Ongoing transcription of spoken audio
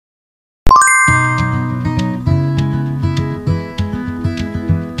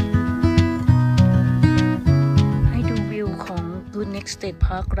Gooseneck State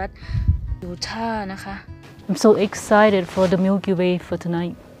Park รัฐยูทาห์นะคะ I'm so excited for the Milky Way for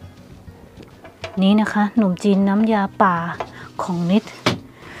tonight นี่นะคะขนมจีนน้ำยาป่าของนิด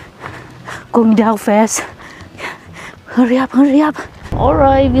Going down fast Hurry up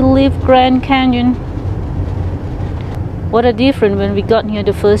Alright we leave Grand Canyon What a difference when we got here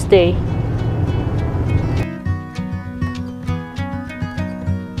the first day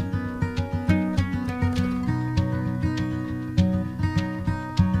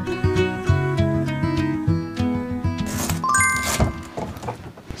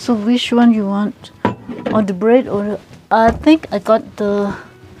So which one you want? On the bread or I think I got the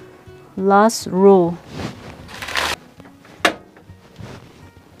last row.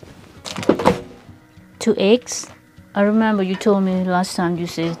 Two eggs. I remember you told me last time you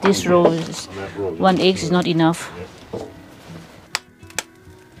said this row is one egg is not enough.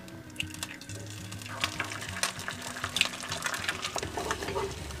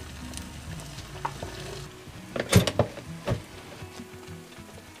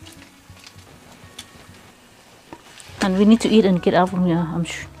 And we need to eat and get out from here.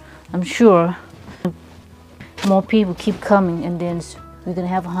 I'm sure more people keep coming, and then we're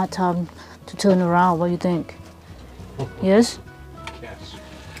gonna have a hard time to turn around. What do you think? Yes. Yes.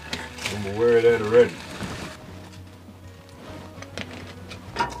 I'm aware of that already.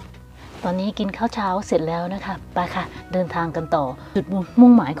 ตอนนี้กินข้าวเช้าเสร็จแล้วนะคะไปค่ะเดินทางกันต่อจุดมุ่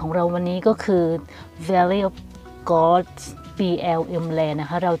งหมายของเราวันนี้ก็คือ Valley of Gods BLM Land นะ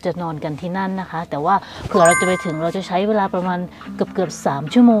คะเราจะนอนกันที่นั่นนะคะแต่ว่าเผื่อเราจะไปถึงเราจะใช้เวลาประมาณเกือบ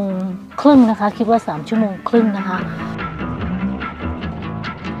3 ชั่วโมงครึ่งนะคะคิดว่า3 ชั่วโมงครึ่งนะคะ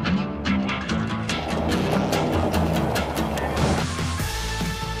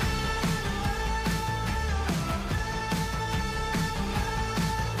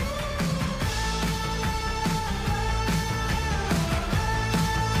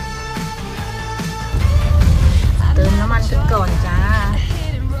ก่อนจ้า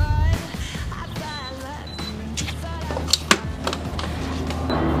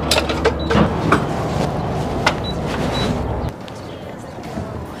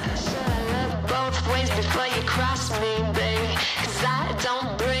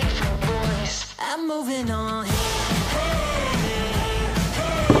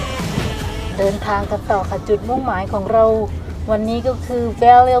เดินทางกันต่อค่ะจุดมุ่งหมายของเราวันนี้ก็คือ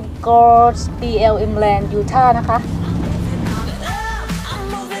Valley of Gods BLM Land ยูทาห์นะคะ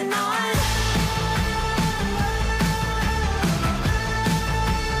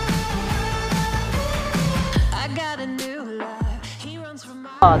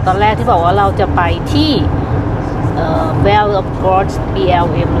ตอนแรกที่บอกว่าเราจะไปที่ Valley of Gods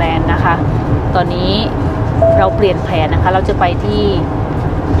BLM Land นะคะตอนนี้เราเปลี่ยนแผนนะคะเราจะไปที่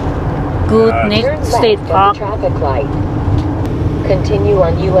Gooseneck State Park Continue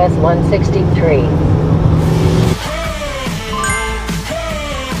on US 163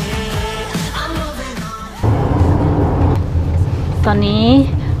ตอนนี้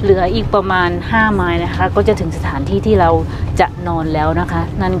เหลืออีกประมาณ5 ไมล์นะคะก็จะถึงสถานที่ที่เราจะนอนแล้วนะคะ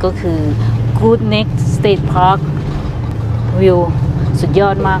นั่นก็คือ Gooseneck State Park วิวสุดยอ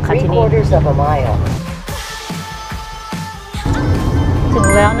ดมากค่ะที่นี่ถึง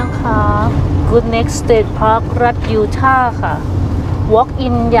แล้วนะคะ Gooseneck State Park รัฐยูทาห์ค่ะ Walk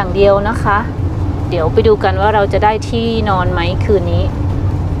in อย่างเดียวนะคะเดี๋ยวไปดูกันว่าเราจะได้ที่นอนไหมคืนนี้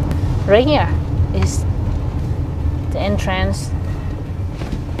Right here is the entrance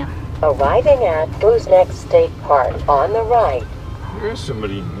Arriving at Gooseneck State Park on the right. There's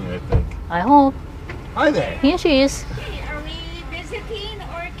somebody in here, I think. I hope. Hi there. Here she is. Hey, are we visiting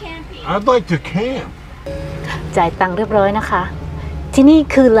or camping? I'd like to camp. จ่ายตังค์เรียบร้อยนะคะที่นี่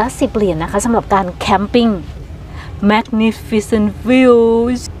คือละ10 เหรียญนะคะสำหรับการแคมปิ้ง Magnificent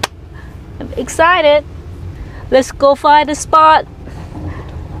views. I'm excited. Let's go find the spot.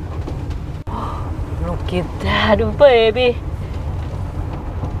 Look at that,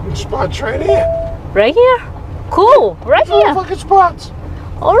 baby.Good spot's right here. Right here? Cool. Right here. Fucking spots.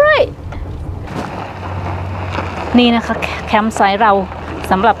 All right. นี่นะคะแคมป์ไซต์เรา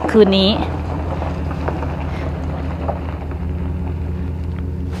สำหรับคืนนี้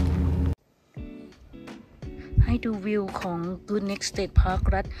ให้ดูวิวของ Gooseneck State Park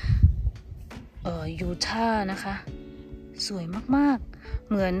รัฐยูทาห์นะคะสวยมากๆ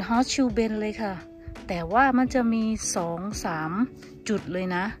เหมือนฮอสชูเบนเลยค่ะแต่ว่ามันจะมี 2-3 จุดเลย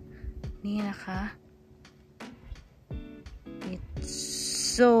นะนี่นะคะ It's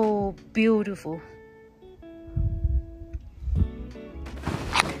so beautiful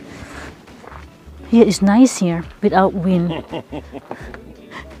Yeah, it's nice here without wind.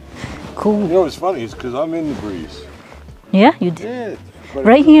 Cool. You know what's funny is because I'm in the breeze. Yeah, you did. Yeah. but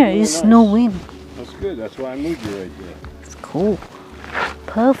Right it's here really is nice. no wind. That's good. That's why I moved you right there. It's cool.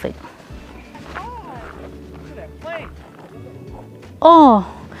 Perfect. Oh,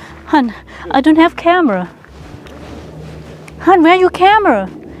 hun, I don't have camera. Hun, where your camera?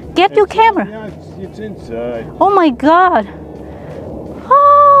 Get your camera. Yeah, it's inside. Oh my God.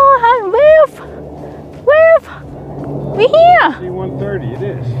 Oh, hun, wave. Wave. We're here. C-130, it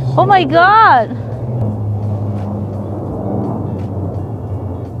is. Oh my God.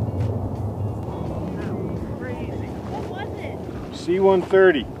 What was it?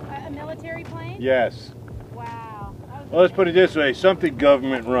 C-130. A military plane? Yes. Wow. Well, let's put it this way. Something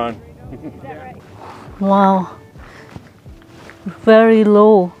government run. Is that right? Wow. Very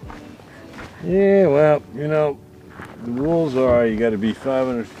low. Yeah, well, you know, the rules are you got to be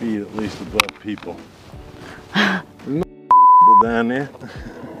 500 feet at least above people. There's no people down there.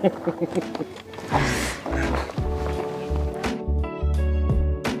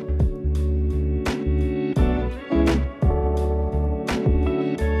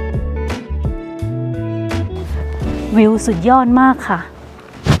 วิวสุดยอดมากค่ะ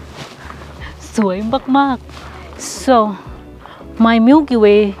สวยมากๆ so my Milky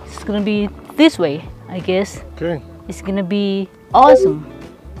Way is gonna be this way I guess Okay. it's gonna be awesome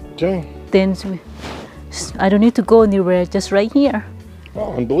Okay. then I don't need to go anywhere just right here Oh,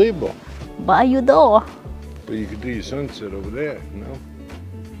 unbelievable. by your door But you could do your sunset over there, you know?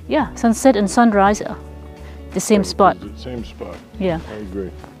 yeah sunset and sunrise the same spot It's the same spot. yeah I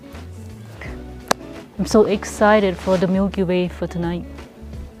agree. I'm so excited for the Milky Way for tonight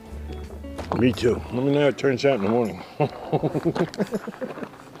Me too. Let me know how it turns out in the morning.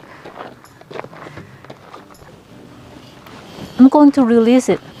 I'm going to release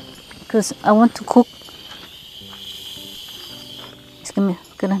it because I want to cook. It's gonna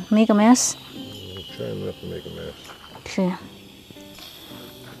make a mess. I'm trying not to make a mess. Okay.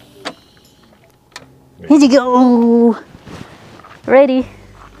 Here you go. Ready?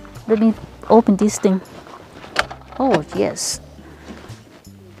 Let me open this thing. Oh yes.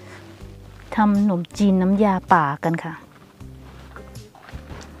 ทำขนมจีนน้ำยาป่ากันค่ะ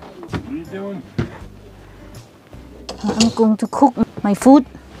What are you doing? I'm going to cook my food.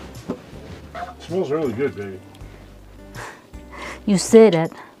 It smells really good, baby. You say that.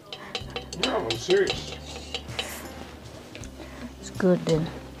 No, I'm serious. It's good then.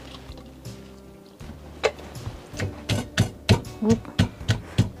 Whoop.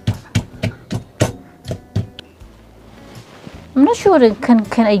 I'm not sure that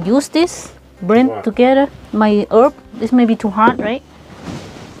can I use this blend What? together my herb. This may be too hard, right?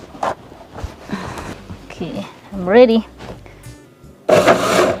 Okay, I'm ready.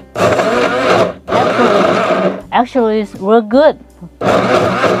 Actually, it's work good.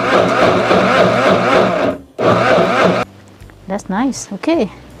 That's nice. Okay.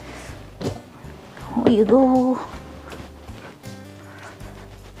 Here you go.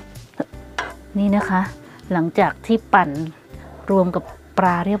 นี่นะคะ หลังจากที่ปั่นรวมกับปล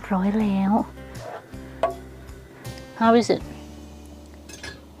าเรียบร้อยแล้ว How is it?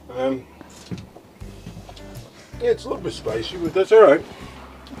 Yeah, it's a little bit spicy, but that's all right.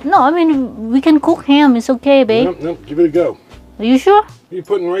 No, I mean we can cook ham. It's okay, babe. Nope, nope, give it a go. Are you sure? You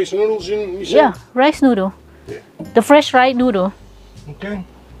putting rice noodles in, you said? Yeah, rice noodle. Yeah. The fresh rice noodle. Okay.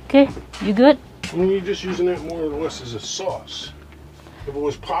 Okay, you good? I mean, you're just using that more or less as a sauce. If it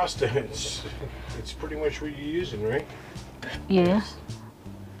was pasta, it's pretty much what you're using, right? Yeah.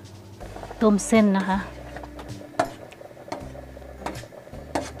 ต้มเส้นนะคะ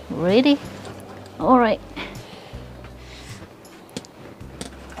Ready? All right.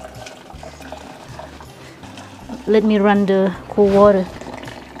 Let me run the cold water.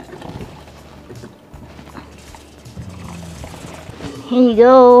 Here you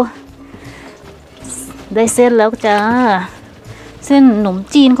go. ได้เส้นแล้วจ้า เส้นขนม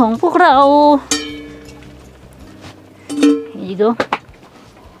จีนของพวกเรา Here you go.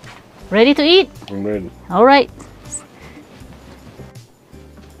 Ready to eat? I'm ready. All right.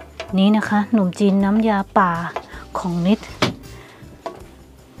 นี่นะคะขนมจีนน้ำยาป่าของนิด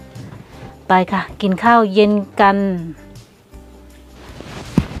ไปค่ะ กินข้าวเย็นกัน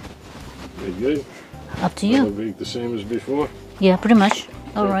You good? Up to you. I'll be the same as before. Yeah, pretty much.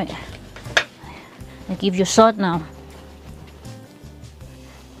 All right. I give you salt now.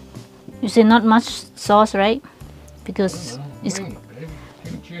 You say not much sauce, right? Because it's Baby,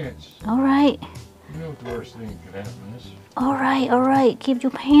 take a chance. all right. You know what the worst thing that could happen is? All right, all right. Keep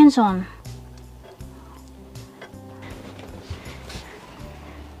your pants on.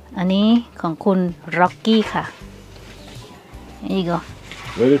 อันนี้ของคุณร็อกกี้ค่ะ There you go.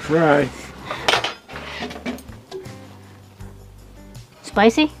 Let it fry.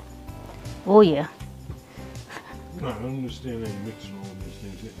 Spicy? Oh yeah. No, I don't understand how you mix all of these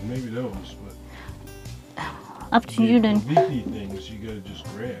things. Maybe those, but Up to you then. leafy things you gotta just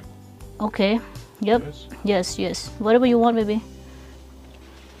grab. Okay. Yep. Yes. Whatever you want, baby.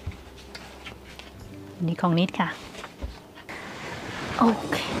 นี่ของนิดค่ะ โอ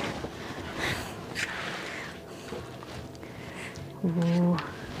เคโอ้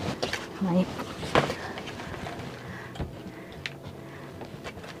ไหน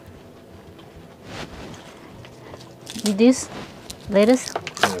Eat this lettuce.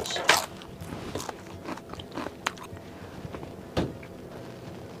 Yes.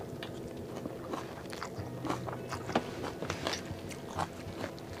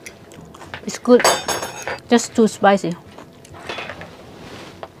 It's good. Just too spicy. I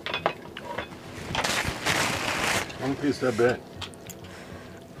don't think it's that bad.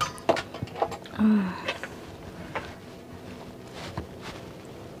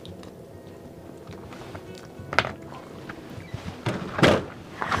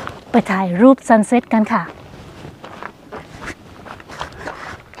 ไปถ่ายรูปซันเซ็ตกันค่ะ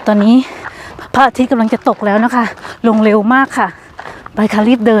ตอนนี้พระอาทิตย์กำลังจะตกแล้วนะคะ ลงเร็วมากค่ะ ไปค่ะ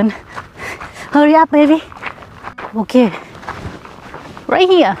รีบเดิน Hurry up baby Okay Right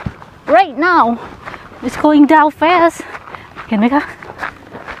here Right now It's going down fast เห็นไหมคะ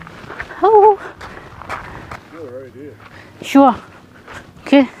Oh Sure, right here. Sure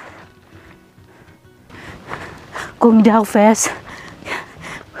Okay Going down fast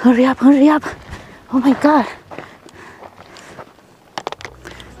Hurry up Oh my god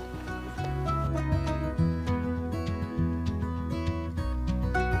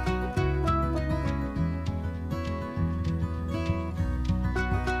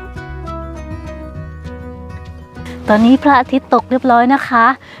ตอนนี้พระอาทิตย์ตกเรียบร้อยนะคะ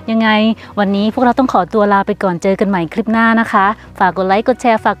ยังไงวันนี้พวกเราต้องขอตัวลาไปก่อนเจอกันใหม่คลิปหน้านะคะฝากกดไลค์กดแช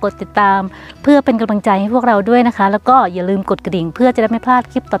ร์ฝากกดติดตามเพื่อเป็นกำลังใจให้พวกเราด้วยนะคะแล้วก็อย่าลืมกดกระดิ่งเพื่อจะได้ไม่พลาด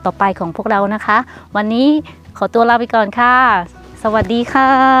คลิปต่อๆไปของพวกเรานะคะวันนี้ขอตัวลาไปก่อนค่ะสวัสดีค่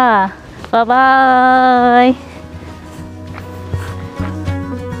ะบ๊ายบาย